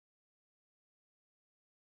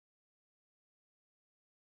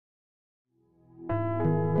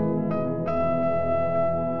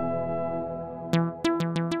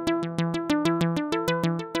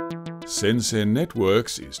SenSen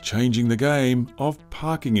Networks is changing the game of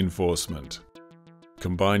parking enforcement.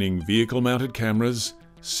 Combining vehicle-mounted cameras,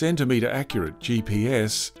 centimetre-accurate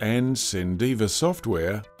GPS and Hi-Vis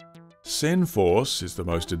software, SenForce is the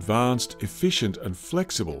most advanced, efficient and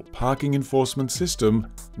flexible parking enforcement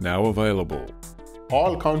system now available.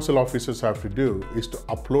 All council officers have to do is to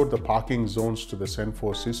upload the parking zones to the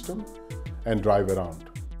SenForce system and drive around.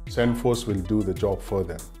 SenForce will do the job for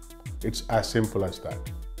them. It's as simple as that.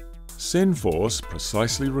 SenForce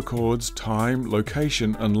precisely records time,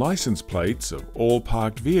 location and license plates of all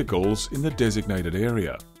parked vehicles in the designated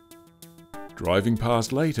area. Driving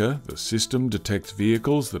past later, the system detects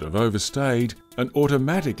vehicles that have overstayed and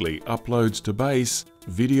automatically uploads to base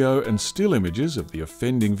video and still images of the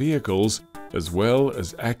offending vehicles, as well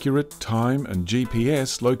as accurate time and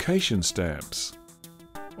GPS location stamps.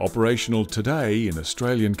 Operational today in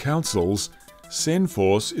Australian councils,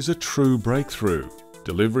 SenForce is a true breakthrough,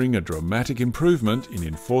 delivering a dramatic improvement in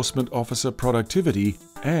enforcement officer productivity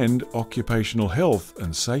and occupational health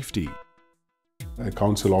and safety. A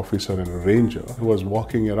council officer and a ranger who was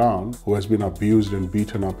walking around, who has been abused and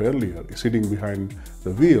beaten up earlier, is sitting behind the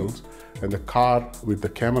wheels, and the car with the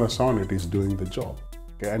cameras on it is doing the job.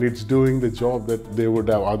 And it's doing the job that they would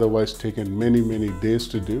have otherwise taken many, many days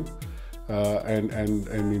to do, and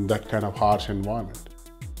in that kind of harsh environment.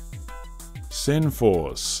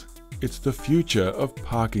 SenForce. It's the future of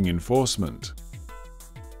parking enforcement.